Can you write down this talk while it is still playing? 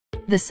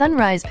the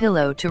sunrise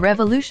pillow to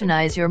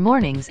revolutionize your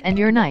mornings and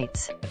your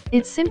nights.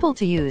 It's simple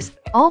to use,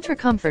 ultra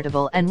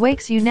comfortable, and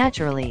wakes you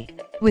naturally.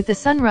 With the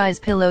Sunrise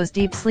Pillow's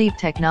deep sleep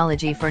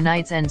technology for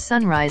nights and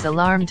sunrise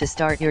alarm to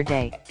start your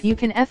day, you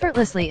can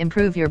effortlessly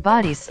improve your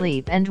body's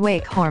sleep and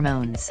wake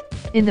hormones.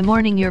 In the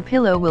morning, your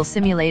pillow will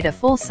simulate a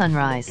full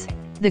sunrise.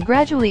 The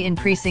gradually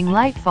increasing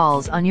light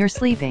falls on your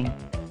sleeping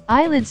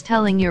eyelids,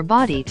 telling your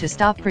body to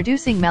stop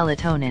producing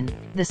melatonin,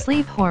 the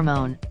sleep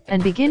hormone,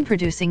 and begin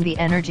producing the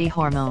energy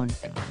hormone.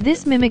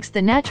 This mimics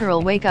the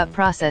natural wake-up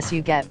process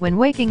you get when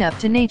waking up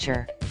to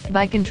nature.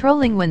 By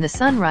controlling when the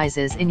sun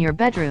rises in your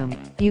bedroom,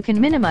 you can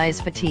minimize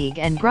fatigue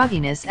and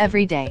grogginess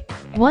every day.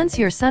 Once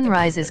your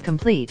sunrise is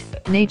complete,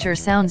 nature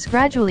sounds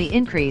gradually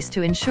increase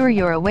to ensure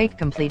you're awake,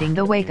 completing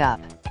the wake-up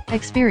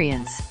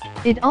experience.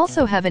 It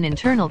also have an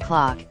internal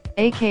clock,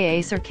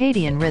 aka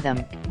circadian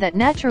rhythm, that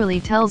naturally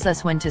tells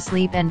us when to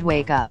sleep and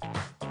wake up.